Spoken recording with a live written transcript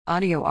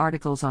Audio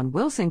articles on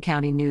Wilson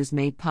County News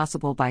made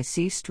possible by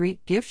C Street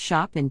Gift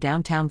Shop in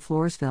downtown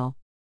Floresville.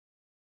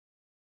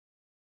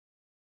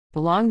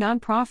 Belong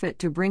nonprofit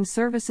to bring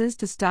services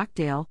to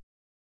Stockdale.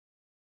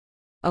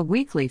 A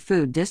weekly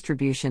food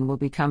distribution will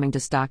be coming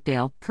to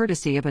Stockdale,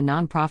 courtesy of a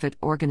nonprofit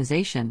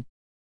organization.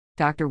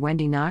 Dr.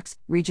 Wendy Knox,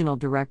 Regional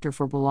Director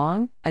for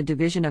Belong, a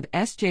division of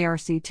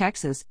SJRC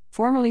Texas,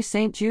 formerly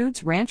St.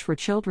 Jude's Ranch for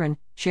Children,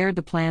 shared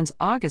the plans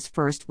August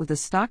 1st with the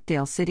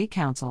Stockdale City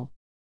Council.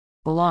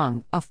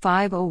 Belong, a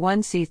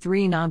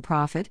 501c3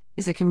 nonprofit,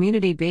 is a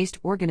community-based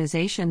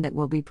organization that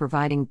will be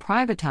providing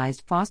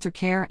privatized foster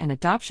care and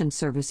adoption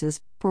services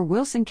for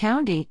Wilson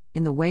County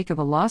in the wake of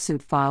a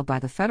lawsuit filed by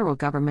the federal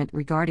government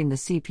regarding the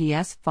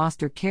CPS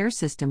foster care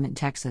system in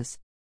Texas.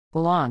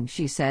 Belong,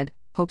 she said,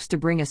 hopes to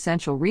bring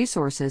essential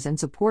resources and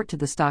support to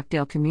the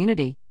Stockdale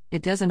community.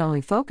 It doesn't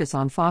only focus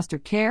on foster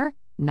care,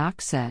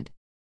 Knox said.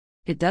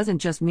 It doesn't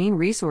just mean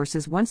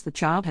resources once the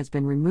child has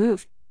been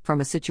removed from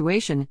a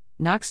situation,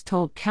 Knox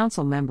told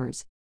council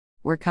members.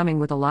 We're coming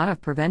with a lot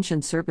of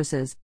prevention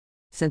services.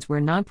 Since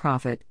we're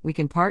nonprofit, we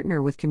can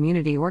partner with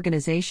community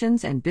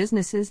organizations and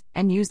businesses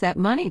and use that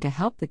money to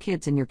help the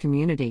kids in your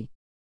community.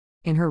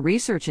 In her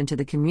research into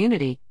the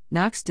community,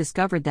 Knox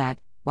discovered that,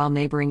 while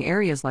neighboring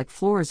areas like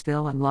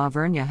Floresville and La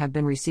Vernia have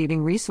been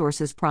receiving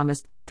resources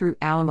promised through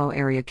Alamo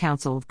Area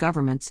Council of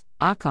Governments,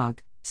 ACOG,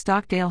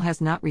 Stockdale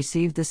has not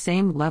received the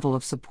same level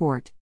of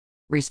support.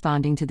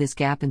 Responding to this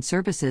gap in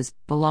services,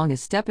 Belong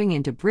is stepping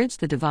in to bridge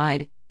the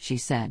divide, she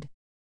said.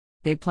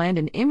 They planned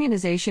an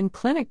immunization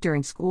clinic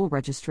during school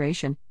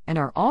registration and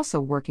are also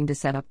working to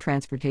set up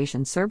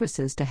transportation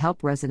services to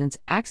help residents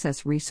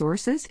access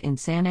resources in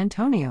San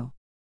Antonio.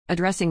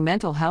 Addressing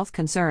mental health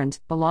concerns,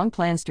 Belong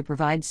plans to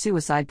provide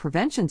suicide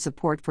prevention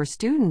support for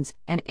students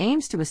and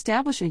aims to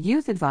establish a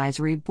youth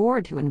advisory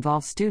board to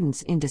involve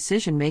students in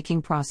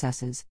decision-making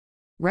processes.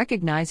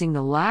 Recognizing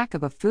the lack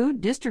of a food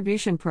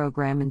distribution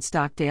program in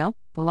Stockdale,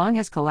 Belong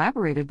has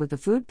collaborated with the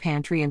food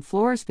pantry in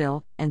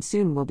Floresville and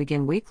soon will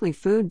begin weekly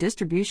food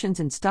distributions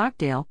in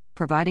Stockdale,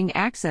 providing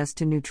access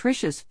to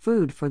nutritious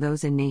food for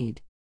those in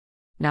need.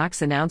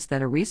 Knox announced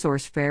that a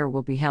resource fair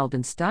will be held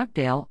in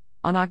Stockdale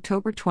on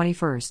October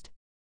 21st.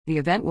 The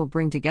event will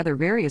bring together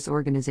various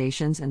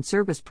organizations and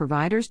service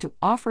providers to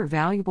offer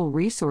valuable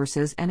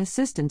resources and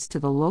assistance to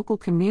the local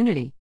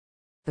community.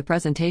 The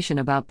presentation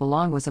about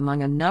Belong was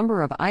among a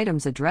number of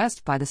items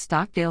addressed by the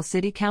Stockdale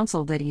City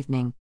Council that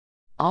evening.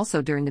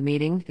 Also during the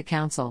meeting, the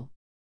council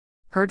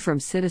heard from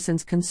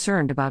citizens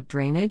concerned about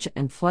drainage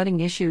and flooding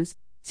issues.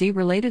 See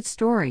related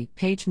story,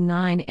 page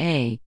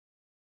 9a.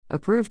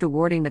 Approved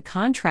awarding the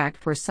contract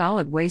for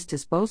solid waste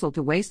disposal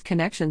to Waste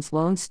Connections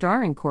Lone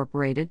Star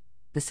Incorporated,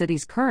 the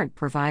city's current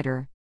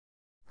provider.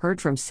 Heard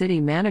from City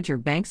Manager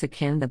Banks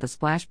Akin that the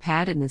splash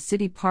pad in the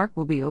city park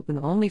will be open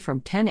only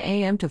from 10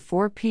 a.m. to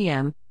 4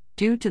 p.m.,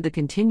 due to the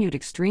continued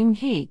extreme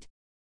heat.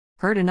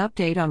 Heard an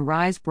update on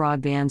Rise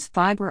Broadband's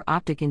fiber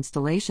optic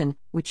installation,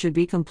 which should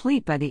be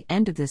complete by the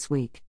end of this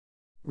week.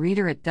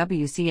 Reader at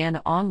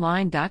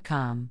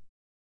WCNonline.com.